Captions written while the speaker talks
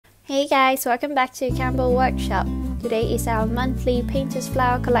Hey guys, welcome back to Campbell Workshop. Today is our monthly Painters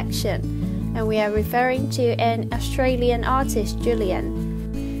Flower collection, and we are referring to an Australian artist,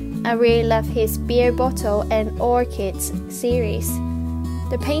 Julian. I really love his beer bottle and orchids series.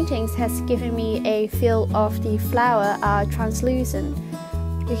 The paintings has given me a feel of the flower are translucent.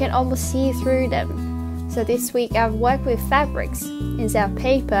 You can almost see through them. So this week I've worked with fabrics instead of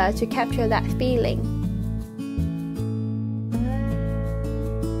paper to capture that feeling.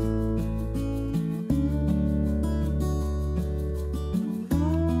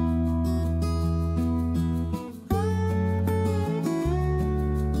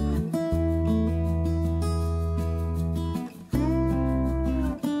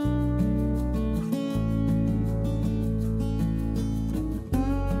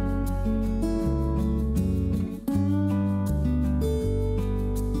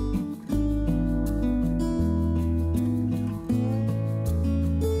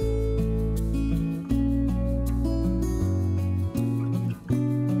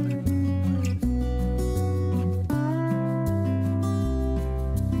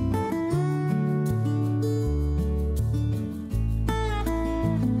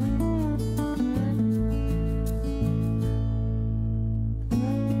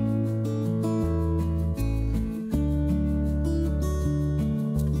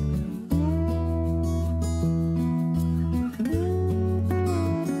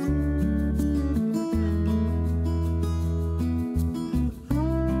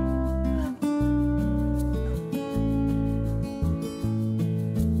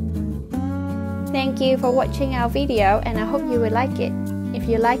 Thank you for watching our video, and I hope you will like it. If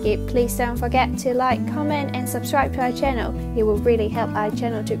you like it, please don't forget to like, comment and subscribe to our channel. It will really help our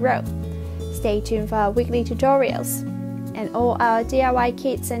channel to grow. Stay tuned for our weekly tutorials. And all our DIY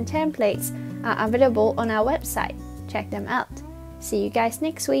kits and templates are available on our website. Check them out. See you guys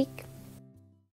next week.